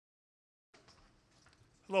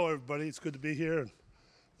Hello, everybody. It's good to be here and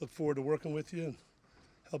look forward to working with you and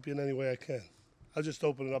help you in any way I can. I'll just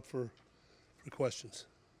open it up for questions.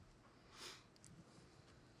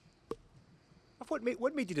 What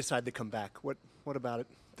made you decide to come back? What about it?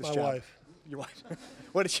 This My job? wife. Your wife.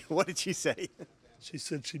 What did she say? She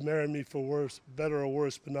said she married me for worse, better or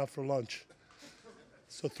worse, but not for lunch.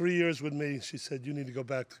 So 3 years with me, she said, you need to go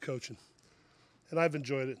back to coaching. And I've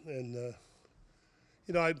enjoyed it. And,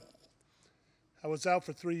 I was out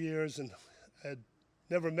for 3 years and had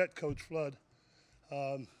never met Coach Flood.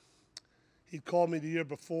 He'd called me the year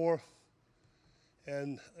before,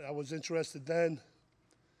 and I was interested then.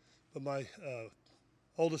 But my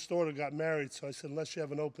oldest daughter got married, so I said, unless you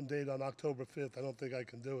have an open date on October 5th, I don't think I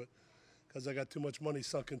can do it because I got too much money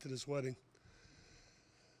sunk into this wedding.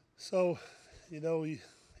 So, he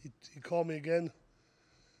called me again.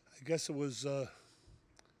 I guess it was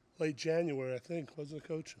late January, I think, wasn't it,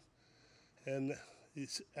 Coach? And he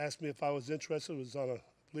asked me if I was interested. It was on, I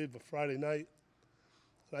believe, a Friday night.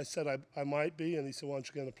 And I said I might be, and he said, why don't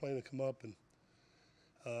you get on a plane and come up? And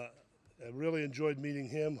I really enjoyed meeting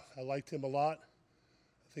him. I liked him a lot.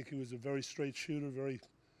 I think he was a very straight shooter, very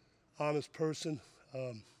honest person.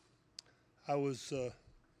 I was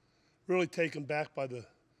really taken back by the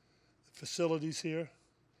facilities here.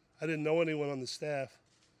 I didn't know anyone on the staff,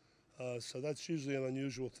 so that's usually an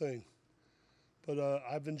unusual thing. But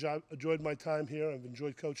I've enjoyed my time here. I've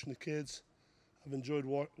enjoyed coaching the kids. I've enjoyed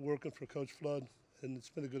working for Coach Flood, and it's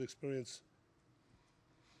been a good experience.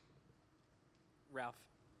 Ralph,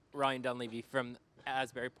 Ryan Dunleavy from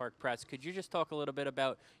Asbury Park Press. Could you just talk a little bit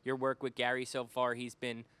about your work with Gary so far? He's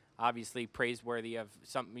been obviously praiseworthy of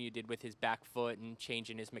something you did with his back foot and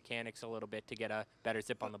changing his mechanics a little bit to get a better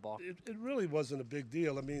zip on the ball. It really wasn't a big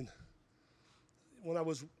deal. I mean, when I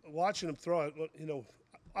was watching him throw it,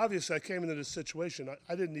 obviously I came into this situation.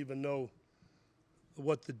 I didn't even know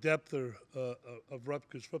what the depth of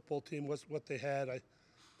Rutgers football team was, what they had.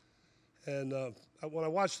 When I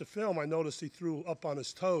watched the film, I noticed he threw up on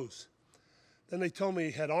his toes. Then they told me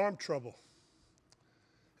he had arm trouble.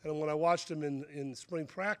 And when I watched him in spring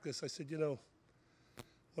practice, I said,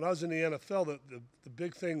 when I was in the NFL, the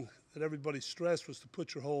big thing that everybody stressed was to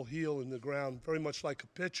put your whole heel in the ground, very much like a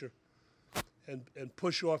pitcher, and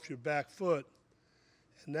push off your back foot.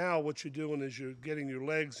 And now what you're doing is you're getting your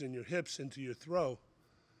legs and your hips into your throw.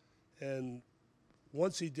 And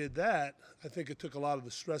once he did that, I think it took a lot of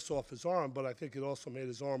the stress off his arm, but I think it also made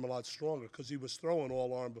his arm a lot stronger because he was throwing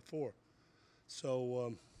all arm before.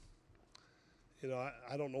 So,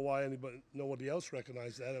 I don't know why nobody else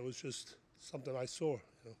recognized that. It was just something I saw.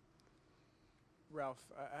 Ralph,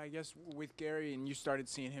 I guess with Gary, and you started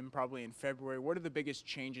seeing him probably in February, what are the biggest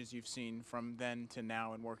changes you've seen from then to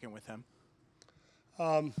now in working with him?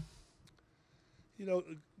 From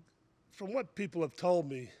what people have told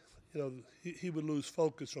me, he would lose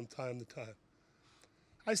focus from time to time.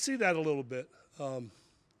 I see that a little bit,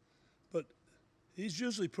 but he's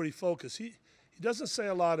usually pretty focused. He doesn't say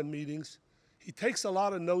a lot in meetings. He takes a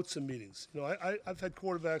lot of notes in meetings. I've had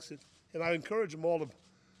quarterbacks and I encourage them all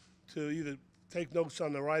to either take notes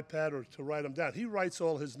on their iPad or to write them down. He writes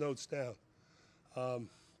all his notes down.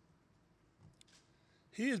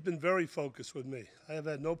 He has been very focused with me. I have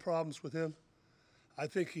had no problems with him. I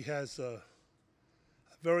think he has a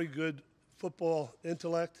very good football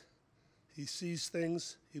intellect. He sees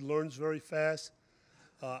things. He learns very fast.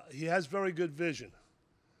 He has very good vision.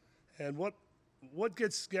 And what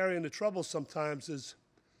gets Gary into trouble sometimes is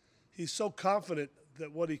he's so confident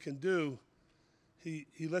that what he can do, he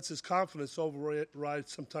lets his confidence override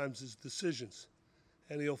sometimes his decisions.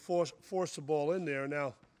 And he'll force the ball in there.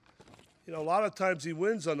 Now, a lot of times he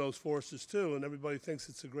wins on those forces too, and everybody thinks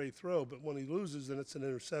it's a great throw. But when he loses, then it's an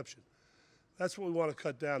interception. That's what we want to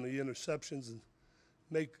cut down, the interceptions, and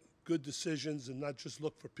make good decisions and not just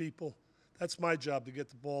look for people. That's my job, to get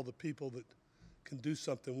the ball to people that can do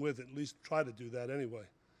something with it, at least try to do that anyway.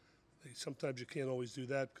 Sometimes you can't always do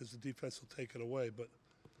that because the defense will take it away. But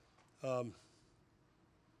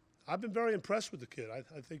I've been very impressed with the kid.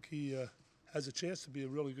 I think he has a chance to be a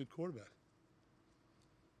really good quarterback.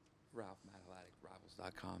 Ralph Mataladic,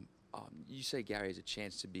 Rivals.com. You say Gary has a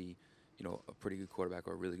chance to be, a pretty good quarterback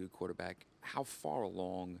or a really good quarterback. How far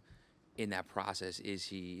along in that process is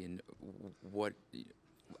he, and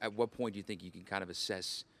at what point do you think you can kind of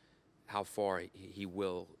assess how far he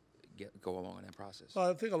will go along in that process? Well,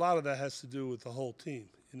 I think a lot of that has to do with the whole team.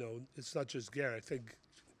 It's not just Gary. I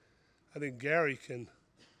think Gary can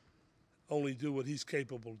only do what he's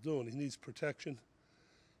capable of doing. He needs protection.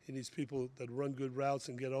 He needs people that run good routes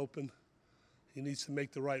and get open. He needs to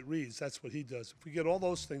make the right reads. That's what he does. If we get all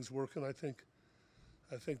those things working, I think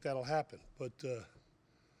that'll happen. But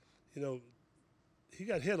you know, he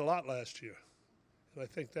got hit a lot last year, and I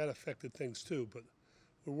think that affected things too. But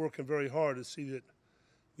we're working very hard to see that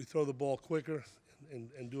we throw the ball quicker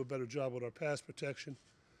and do a better job with our pass protection,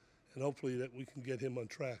 and hopefully that we can get him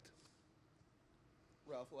untracked.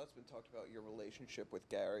 Ralph, a lot's been talked about your relationship with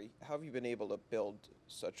Gary. How have you been able to build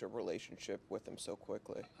such a relationship with him so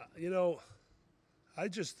quickly? You know, I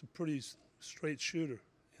just a pretty straight shooter,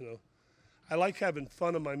 you know. I like having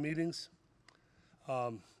fun in my meetings.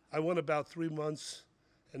 I went about 3 months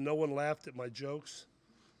and no one laughed at my jokes,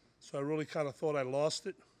 so I really kind of thought I lost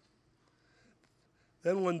it.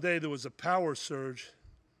 Then one day there was a power surge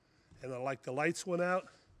and like the lights went out,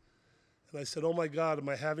 and I said, "Oh my God, am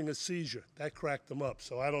I having a seizure?" That cracked them up,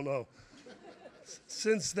 so I don't know.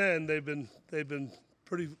 Since then, they've been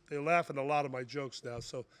they're laughing at a lot of my jokes now,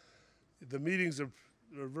 so the meetings are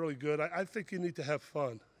really good. I think you need to have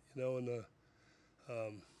fun, you know, and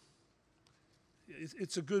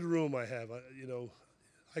it's a good room I have. You know,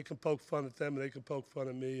 I can poke fun at them, and they can poke fun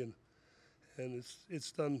at me, and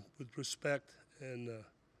it's done with respect, and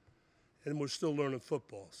we're still learning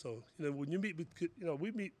football. So, you know, when you meet with, you know,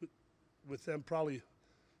 we meet with them probably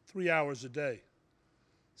 3 hours a day.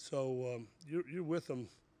 So you're with them,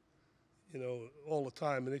 you know, all the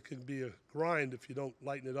time, and it can be a grind if you don't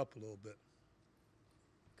lighten it up a little bit.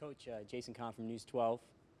 Coach, Jason Kahn from News 12.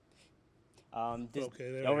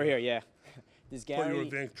 Okay, there over we here, go. yeah. Does I thought you were a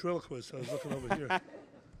Gary ventriloquist. I was looking over here.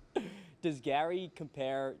 does Gary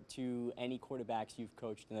compare to any quarterbacks you've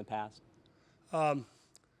coached in the past?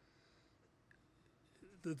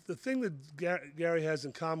 The thing that Gary has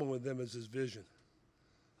in common with them is his vision.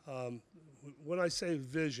 When I say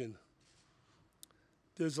vision,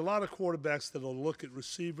 there's a lot of quarterbacks that will look at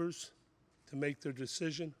receivers to make their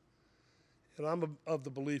decision, and I'm of the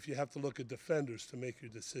belief you have to look at defenders to make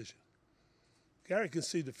your decision. Gary can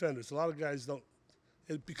see defenders. A lot of guys don't.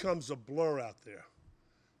 It becomes a blur out there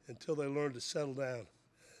until they learn to settle down. And,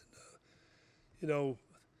 you know,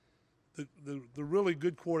 the really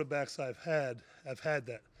good quarterbacks I've had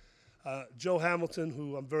that. Joe Hamilton,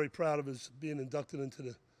 who I'm very proud of, is being inducted into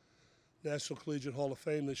the National Collegiate Hall of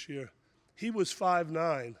Fame this year. He was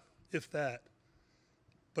 5'9", if that,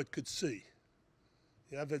 but could see.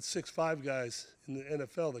 You know, I've had 6'5" guys in the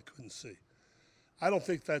NFL that couldn't see. I don't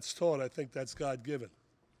think that's taught. I think that's God-given.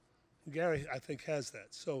 Gary, I think, has that.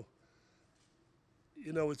 So,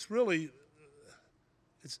 you know, it's really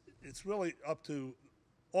up to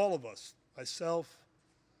all of us, myself,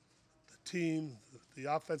 the team, the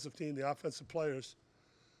offensive team, the offensive players,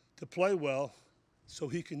 to play well so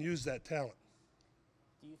he can use that talent.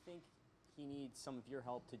 Do you think he needs some of your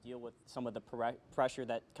help to deal with some of the pressure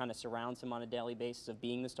that kind of surrounds him on a daily basis of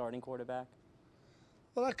being the starting quarterback?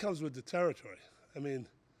 Well, that comes with the territory. I mean,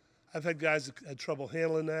 I've had guys that had trouble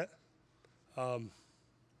handling that. You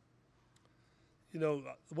know,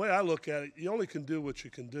 the way I look at it, you only can do what you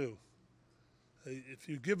can do. If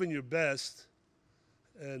you're giving your best,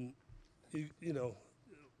 and you know,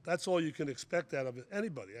 that's all you can expect out of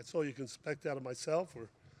anybody. That's all you can expect out of myself or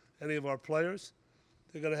any of our players.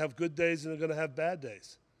 They're going to have good days and they're going to have bad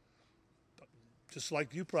days, just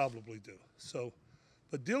like you probably do. So,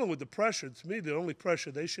 but dealing with the pressure, to me, the only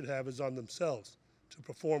pressure they should have is on themselves to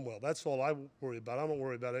perform well. That's all I worry about. I don't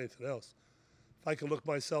worry about anything else. If I can look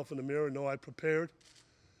myself in the mirror and know I prepared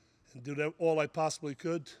and do all I possibly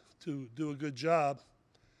could to do a good job,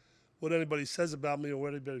 what anybody says about me or what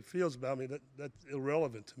anybody feels about me, that's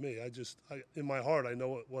irrelevant to me. In my heart, I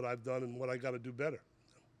know what I've done and what I got to do better.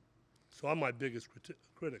 So I'm my biggest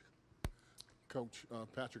critic. Coach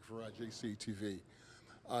Patrick Farrar, JCTV.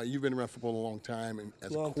 You've been around football a long time and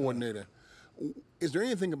as a Long coordinator. Is there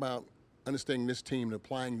anything about understanding this team and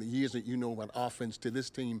applying the years that you know about offense to this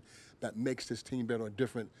team that makes this team better or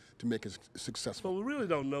different to make it successful? Well, we really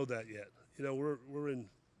don't know that yet. You know, we're in.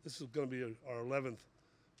 This is going to be our 11th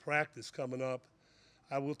practice coming up.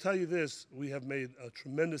 I will tell you this: we have made a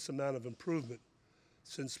tremendous amount of improvement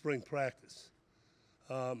since spring practice.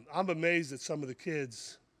 I'm amazed at some of the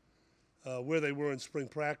kids where they were in spring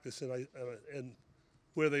practice and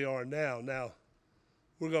where they are now. Now,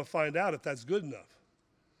 we're going to find out if that's good enough.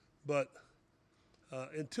 But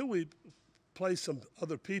until we play some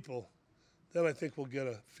other people, then I think we'll get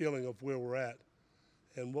a feeling of where we're at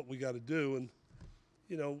and what we got to do. And,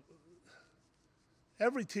 you know,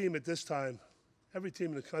 every team at this time, every team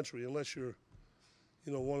in the country, unless you're,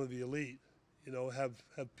 you know, one of the elite, you know, have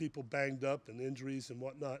people banged up and injuries and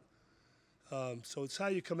whatnot. So it's how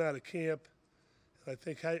you come out of camp, and I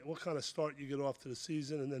think what kind of start you get off to the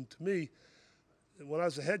season. And then to me, when I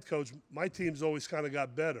was a head coach, my teams always kind of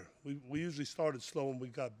got better. We usually started slow and we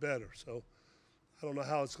got better. So I don't know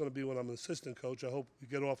how it's going to be when I'm an assistant coach. I hope we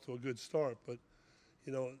get off to a good start. But,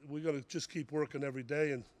 you know, we're going to just keep working every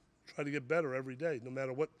day and try to get better every day, no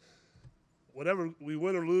matter whatever we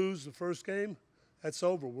win or lose the first game, that's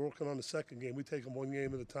over. We're working on the second game. We take them one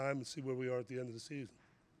game at a time and see where we are at the end of the season.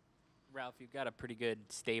 Ralph, you've got a pretty good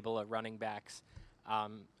stable of running backs.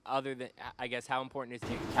 Other than, I guess, how important is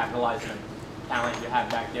it to capitalize on the talent you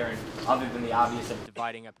have back there? And other than the obvious of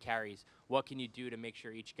dividing up carries, what can you do to make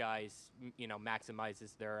sure each guy's,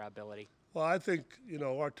 maximizes their ability? Well, I think,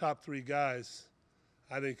 our top three guys,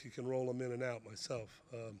 I think you can roll them in and out myself.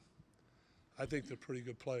 I think they're pretty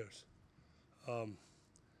good players. I'm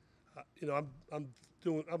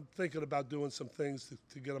thinking about doing some things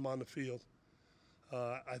to get them on the field.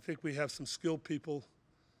 I think we have some skilled people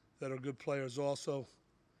that are good players also,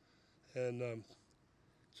 and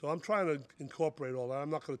so I'm trying to incorporate all that.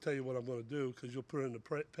 I'm not going to tell you what I'm going to do because you'll put it in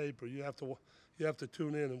the paper. You have to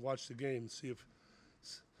tune in and watch the game and see if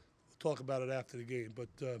we'll talk about it after the game. But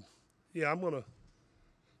I'm going to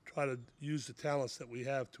try to use the talents that we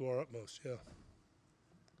have to our utmost. Yeah.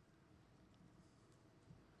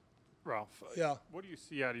 Ralph, Yeah. what do you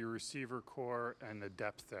see out of your receiver core and the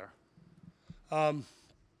depth there?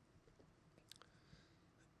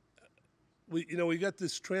 We got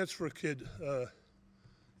this transfer kid,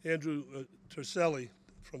 Andrew Terselli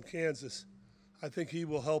from Kansas. I think he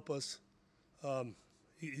will help us.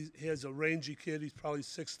 He has a rangy kid. He's probably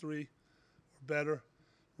 6'3" or better.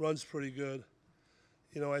 Runs pretty good.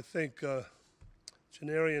 I think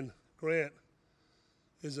Janarian Grant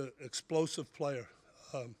is an explosive player.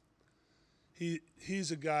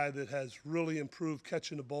 He's a guy that has really improved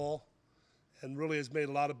catching the ball and really has made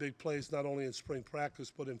a lot of big plays, not only in spring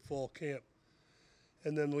practice but in fall camp.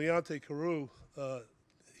 And then Leonte Carew,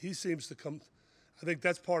 he seems to come – I think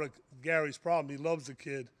that's part of Gary's problem. He loves the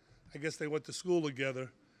kid. I guess they went to school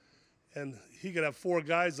together. And he could have four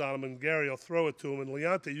guys on him, and Gary will throw it to him, and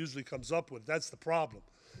Leonte usually comes up with it. That's the problem,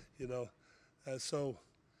 and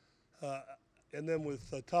then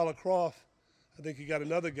with Tyler Croft, I think you got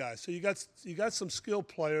another guy. So you got some skilled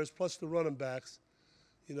players plus the running backs,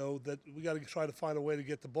 that we got to try to find a way to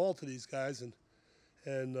get the ball to these guys and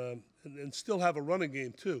still have a running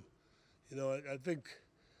game too. I think,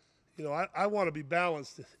 I want to be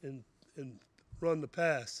balanced and run the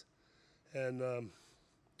pass, and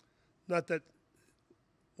not that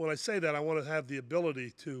when I say that I want to have the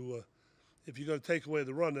ability to. If you're going to take away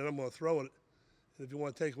the run, then I'm going to throw it. And if you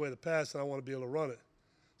want to take away the pass, then I want to be able to run it.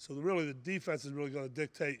 So the defense is really going to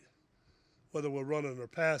dictate whether we're running or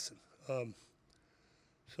passing.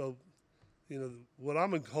 What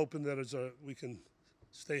I'm hoping that is we can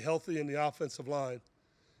stay healthy in the offensive line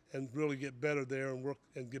and really get better there and work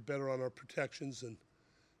and get better on our protections and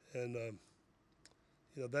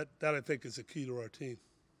that I think is a key to our team.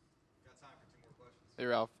 Hey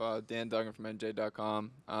Ralph, Dan Duggan from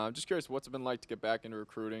NJ.com. Just curious, what's it been like to get back into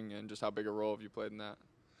recruiting and just how big a role have you played in that?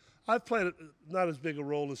 I've played not as big a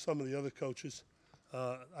role as some of the other coaches.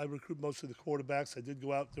 I recruit most of the quarterbacks. I did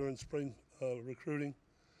go out during spring recruiting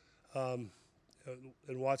and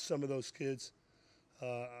watch some of those kids.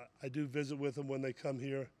 I do visit with them when they come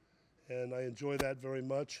here, and I enjoy that very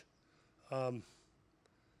much. Coach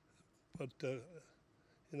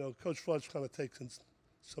Flood's kind of taken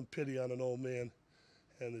some pity on an old man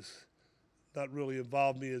and has not really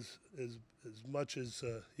involved me as much as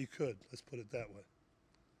he could. Let's put it that way.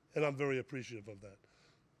 And I'm very appreciative of that.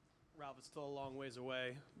 Ralph, it's still a long ways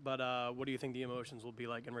away, but what do you think the emotions will be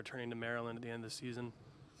like in returning to Maryland at the end of the season?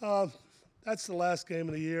 That's the last game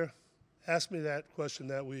of the year. Ask me that question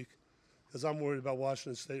that week because I'm worried about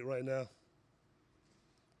Washington State right now.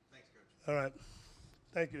 Thanks, Coach. All right.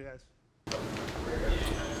 Thank you, guys.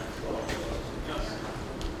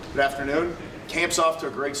 Good afternoon. Camp's off to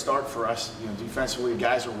a great start for us. Defensively, the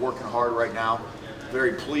guys are working hard right now.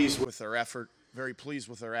 Very pleased with their effort. Very pleased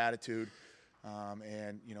with their attitude.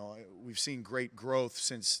 We've seen great growth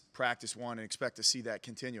since practice one and expect to see that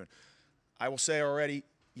continuing. I will say already,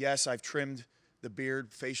 yes, I've trimmed the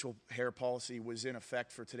beard. Facial hair policy was in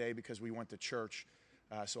effect for today because we went to church.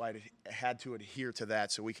 So I had to adhere to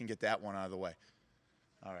that so we can get that one out of the way.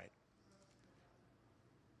 All right.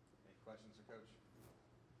 Any questions for Coach?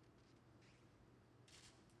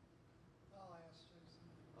 I'll ask Jason.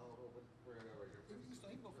 We're going to go right here first. You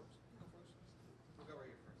can go first. We'll go right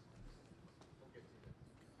here first. We'll get to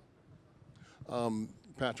you.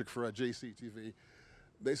 Patrick for JCTV.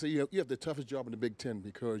 They say you have the toughest job in the Big Ten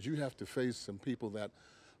because you have to face some people that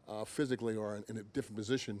physically are in a different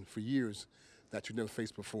position for years that you never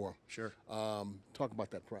faced before. Sure. Talk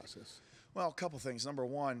about that process. Well, a couple things. Number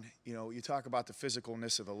one, you talk about the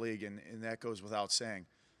physicalness of the league, and that goes without saying.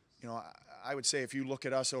 I would say if you look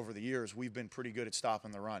at us over the years, we've been pretty good at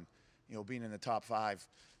stopping the run. Being in the top 5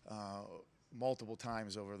 multiple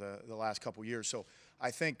times over the last couple years. So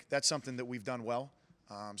I think that's something that we've done well.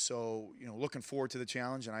 Looking forward to the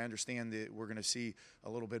challenge, and I understand that we're going to see a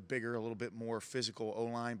little bit bigger, a little bit more physical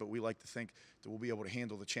O-line, but we like to think that we'll be able to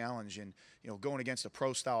handle the challenge. And, going against a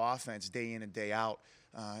pro-style offense day in and day out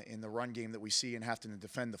in the run game that we see and having to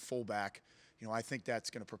defend the fullback, I think that's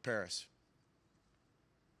going to prepare us.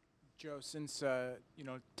 Joe, since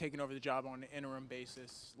taking over the job on an interim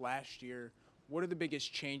basis last year, what are the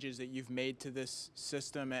biggest changes that you've made to this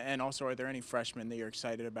system, and also are there any freshmen that you're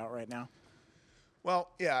excited about right now?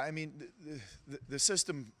 Well, yeah, I mean, the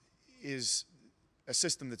system is a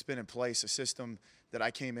system that's been in place, a system that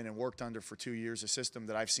I came in and worked under for 2 years, a system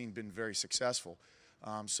that I've seen been very successful.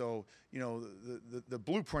 The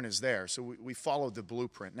blueprint is there, so we followed the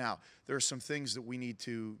blueprint. Now, there are some things that we need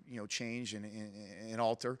to, change and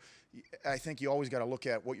alter. I think you always got to look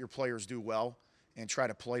at what your players do well and try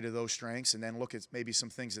to play to those strengths, and then look at maybe some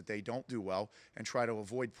things that they don't do well and try to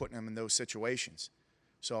avoid putting them in those situations.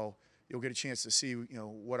 So you'll get a chance to see,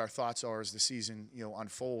 what our thoughts are as the season,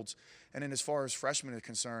 unfolds. And then as far as freshmen are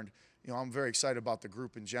concerned, I'm very excited about the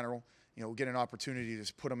group in general. Get an opportunity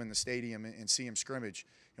to put them in the stadium and see them scrimmage.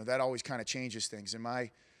 That always kind of changes things. In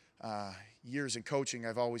my years in coaching,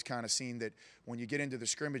 I've always kind of seen that when you get into the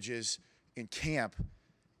scrimmages in camp,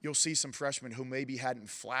 you'll see some freshmen who maybe hadn't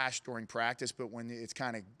flashed during practice, but when it's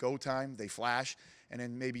kind of go time, they flash. And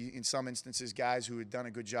then maybe in some instances, guys who had done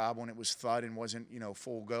a good job when it was thud and wasn't,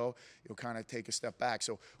 full go, you'll kind of take a step back.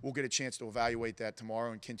 So we'll get a chance to evaluate that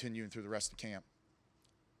tomorrow and continuing through the rest of camp.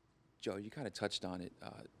 Joe, you kind of touched on it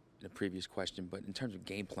in a previous question, but in terms of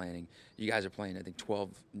game planning, you guys are playing, I think, 12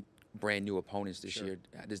 brand new opponents this year.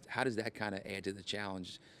 How does that kind of add to the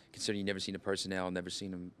challenge, considering you've never seen the personnel, never seen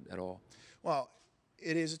them at all? Well,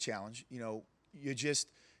 it is a challenge. You just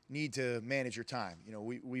need to manage your time.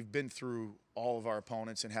 We've been through all of our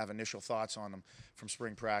opponents and have initial thoughts on them from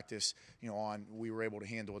spring practice, we were able to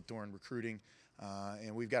handle it during recruiting,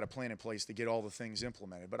 and we've got a plan in place to get all the things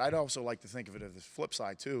implemented. But I'd also like to think of it as the flip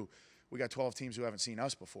side, too. We got 12 teams who haven't seen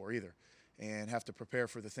us before either and have to prepare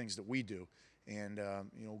for the things that we do and,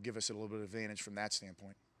 give us a little bit of advantage from that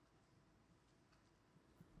standpoint.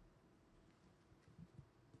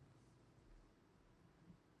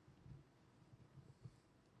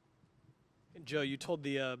 Joe, you told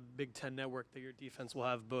the Big Ten Network that your defense will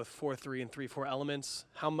have both 4-3 and 3-4 elements.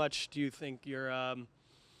 How much do you think your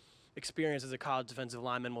experience as a college defensive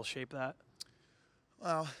lineman will shape that?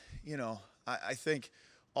 Well, I think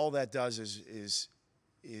all that does is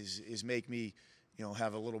make me,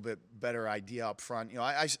 have a little bit better idea up front.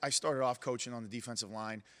 I started off coaching on the defensive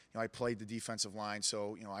line. I played the defensive line,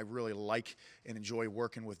 so, I really like and enjoy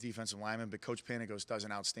working with defensive linemen, but Coach Panagos does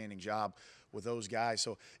an outstanding job with those guys.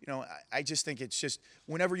 So, I just think it's just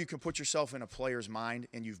whenever you can put yourself in a player's mind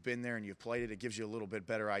and you've been there and you've played it, it gives you a little bit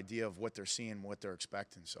better idea of what they're seeing, what they're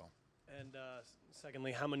expecting. So. And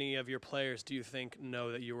secondly, how many of your players do you think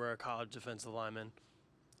know that you were a college defensive lineman?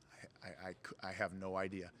 I have no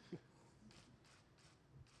idea.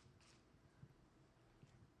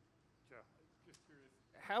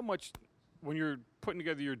 How much, when you're putting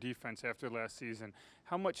together your defense after last season,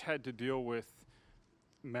 how much had to deal with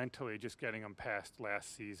mentally just getting them past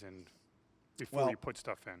last season before you put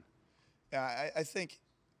stuff in? Yeah, I think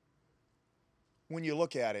when you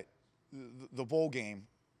look at it, the bowl game,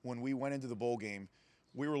 when we went into the bowl game,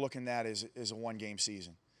 we were looking at it as a one-game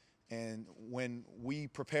season. And when we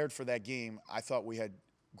prepared for that game, I thought we had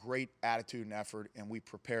great attitude and effort, and we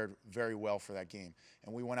prepared very well for that game.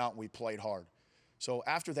 And we went out and we played hard. So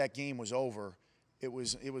after that game was over, it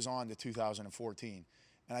was on to 2014.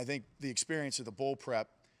 And I think the experience of the bowl prep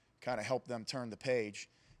kind of helped them turn the page.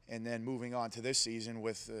 And then moving on to this season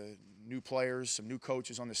with new players, some new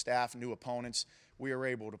coaches on the staff, new opponents, we were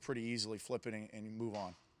able to pretty easily flip it and move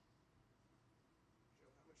on.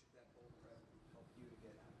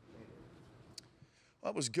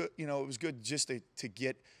 Well, it was good. It was good just to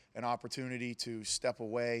get an opportunity to step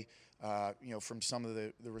away, from some of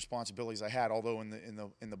the responsibilities I had. Although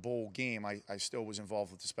in the bowl game, I still was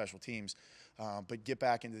involved with the special teams, but get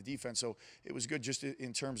back into the defense. So it was good just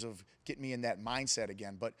in terms of getting me in that mindset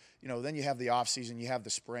again. But then you have the off season, you have the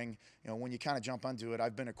spring. When you kind of jump into it,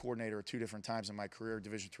 I've been a coordinator 2 different times in my career,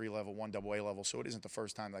 Division III level, 1 AA level. So it isn't the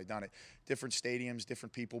first time that I've done it. Different stadiums,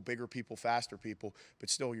 different people, bigger people, faster people, but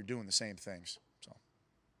still you're doing the same things. So.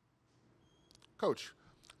 Coach,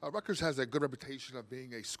 Rutgers has a good reputation of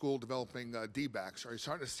being a school developing D-backs. Are you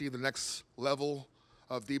starting to see the next level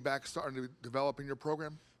of D-backs starting to develop in your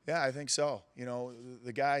program? Yeah, I think so. You know,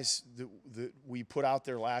 the guys that we put out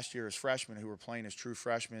there last year as freshmen who were playing as true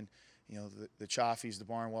freshmen, you know, the Chaffees, the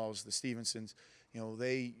Barnwells, the Stevensons, you know,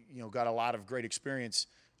 they, you know, got a lot of great experience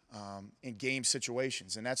in game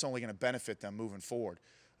situations, and that's only going to benefit them moving forward.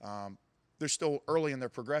 They're still early in their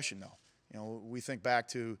progression, though. You know, we think back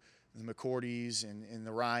to the McCourtys and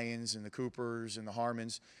the Ryans and the Coopers and the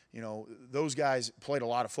Harmons. You know, those guys played a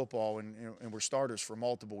lot of football and were starters for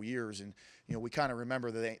multiple years. And, you know, we kind of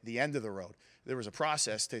remember the end of the road. There was a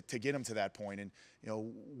process to get them to that point. And, you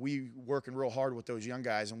know, we working real hard with those young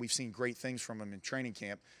guys, and we've seen great things from them in training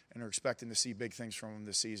camp and are expecting to see big things from them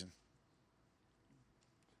this season.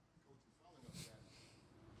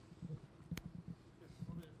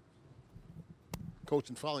 Coach,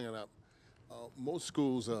 and following it up, most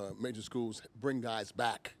schools, major schools, bring guys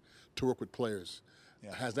back to work with players.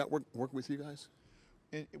 Yeah. Has that worked with you guys?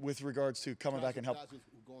 With regards to coming back and help? Guys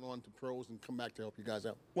who've gone on to pros and come back to help you guys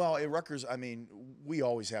out. Well, at Rutgers, I mean, we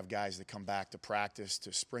always have guys that come back to practice,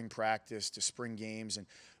 to spring games, and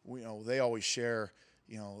you know, they always share,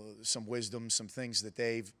 you know, some wisdom, some things that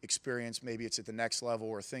they've experienced. Maybe it's at the next level,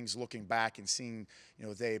 or things looking back and seeing, you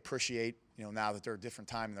know, they appreciate, you know, now that they're at a different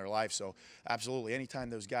time in their life. So absolutely, anytime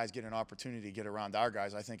those guys get an opportunity to get around our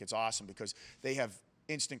guys, I think it's awesome because they have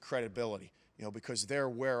instant credibility, you know, because they're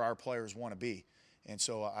where our players want to be. And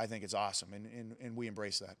so I think it's awesome, and we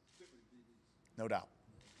embrace that. No doubt.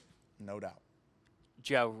 No doubt.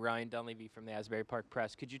 Joe, Ryan Dunleavy from the Asbury Park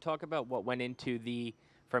Press. Could you talk about what went into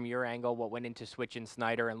from your angle, what went into switching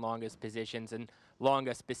Snyder and Longa's positions, and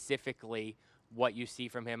Longa specifically, what you see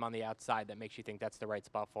from him on the outside that makes you think that's the right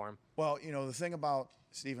spot for him? Well, you know, the thing about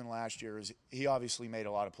Stephen last year is he obviously made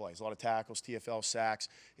a lot of plays, a lot of tackles, TFL sacks,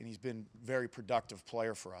 and he's been a very productive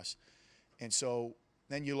player for us. And so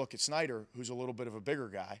then you look at Snyder, who's a little bit of a bigger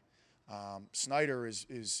guy. Snyder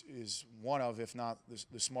is one of, if not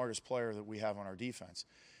the smartest player that we have on our defense.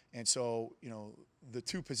 And so, you know, the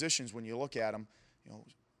two positions, when you look at them, you know,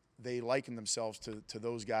 they liken themselves to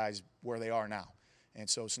those guys where they are now. And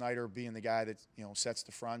so Snyder being the guy that, you know, sets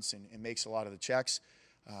the fronts and makes a lot of the checks.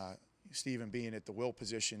 Stephen being at the will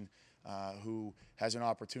position, who has an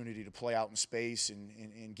opportunity to play out in space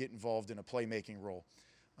and get involved in a playmaking role.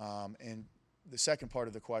 And the second part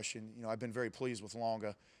of the question, you know, I've been very pleased with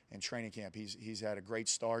Longa in training camp. He's had a great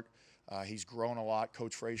start. He's grown a lot.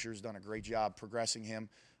 Coach Frazier's done a great job progressing him.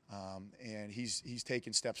 And he's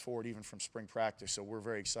taken steps forward even from spring practice, so we're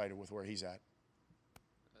very excited with where he's at.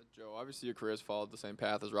 Joe, obviously your career has followed the same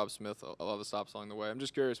path as Rob Smith, a lot of stops along the way. I'm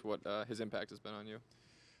just curious what his impact has been on you.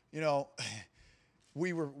 You know,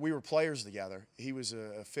 we were players together. He was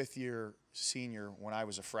a fifth-year senior when I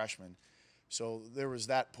was a freshman, so there was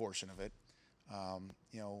that portion of it.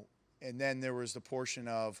 You know, and then there was the portion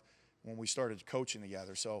of when we started coaching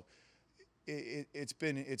together. So it's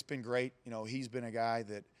been great. You know, he's been a guy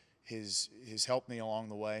that has helped me along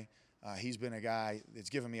the way. He's been a guy that's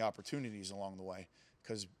given me opportunities along the way.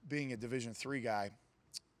 Because being a Division III guy,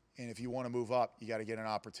 and if you want to move up, you got to get an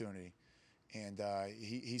opportunity. And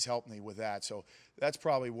he's helped me with that. So that's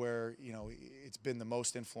probably where, you know, it's been the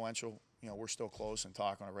most influential. You know, we're still close and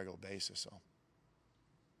talk on a regular basis. So.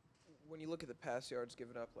 When you look at the pass yards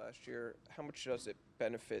given up last year, how much does it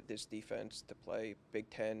benefit this defense to play Big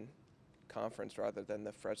Ten conference rather than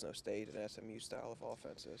the Fresno State and SMU style of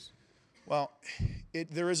offenses? Well,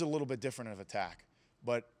 there is a little bit different of attack,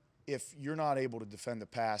 but if you're not able to defend the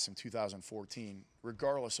pass in 2014,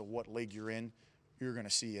 regardless of what league you're in, you're going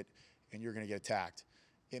to see it and you're going to get attacked.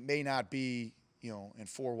 It may not be, you know, in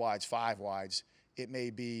 4 wides, 5 wides. It may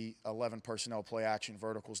be 11 personnel play action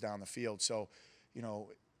verticals down the field. So, you know,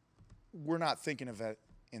 we're not thinking of it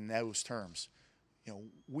in those terms. You know,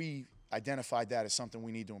 we identified that as something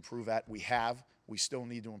we need to improve at. We still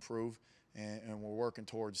need to improve, and we're working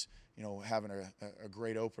towards, you know, having a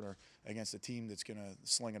great opener against a team that's going to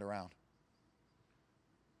sling it around.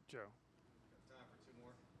 Joe. Time for 2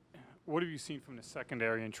 more. What have you seen from the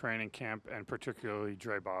secondary in training camp, and particularly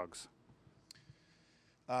Dre Boggs?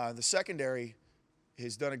 The secondary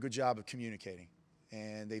has done a good job of communicating,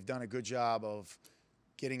 and they've done a good job of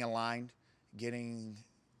getting aligned, getting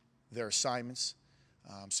their assignments.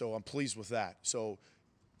 So I'm pleased with that. So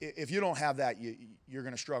if you don't have that, you're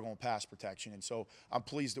going to struggle in pass protection. And so I'm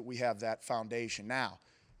pleased that we have that foundation now.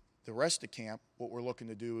 The rest of camp, what we're looking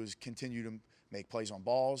to do is continue to make plays on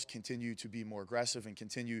balls, continue to be more aggressive, and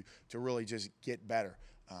continue to really just get better.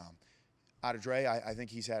 Out of Dre, I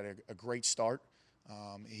think he's had a great start.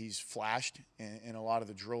 He's flashed in a lot of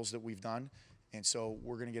the drills that we've done. And so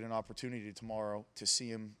we're going to get an opportunity tomorrow to see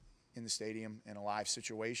him in the stadium in a live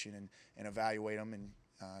situation and evaluate him and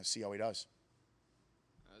see how he does.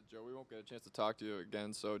 Joe, we won't get a chance to talk to you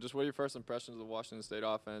again. So just what are your first impressions of the Washington State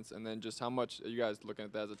offense? And then just how much are you guys looking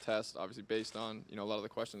at that as a test, obviously based on, a lot of the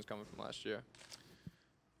questions coming from last year?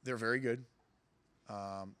 They're very good.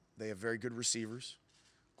 They have very good receivers.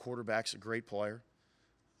 Quarterback's a great player.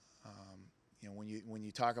 When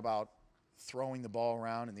you talk about throwing the ball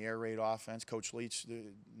around in the air raid offense, Coach Leach,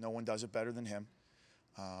 no one does it better than him.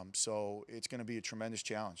 So it's going to be a tremendous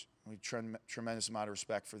challenge. We tremendous amount of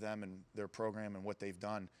respect for them and their program and what they've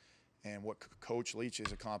done and what Coach Leach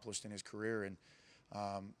has accomplished in his career.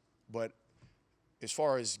 But as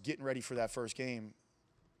far as getting ready for that first game,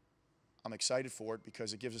 I'm excited for it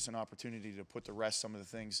because it gives us an opportunity to put to rest some of the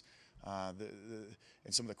things and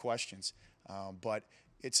some of the questions. But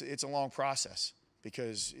it's a long process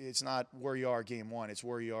because it's not where you are game 1, it's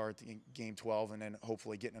where you are at game 12 and then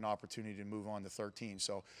hopefully getting an opportunity to move on to 13.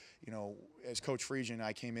 So, as Coach Friedgen and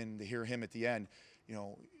I came in to hear him at the end,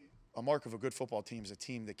 a mark of a good football team is a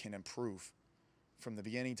team that can improve from the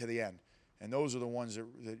beginning to the end. And those are the ones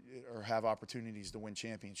that have opportunities to win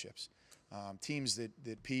championships. Teams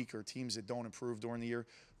that peak or teams that don't improve during the year,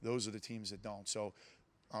 those are the teams that don't. So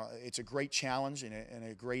it's a great challenge and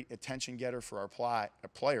a great attention getter for our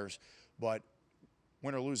players. But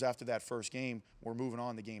win or lose after that first game, we're moving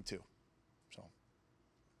on to game 2. So.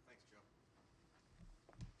 Thanks, Joe.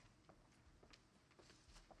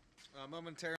 Momentarily.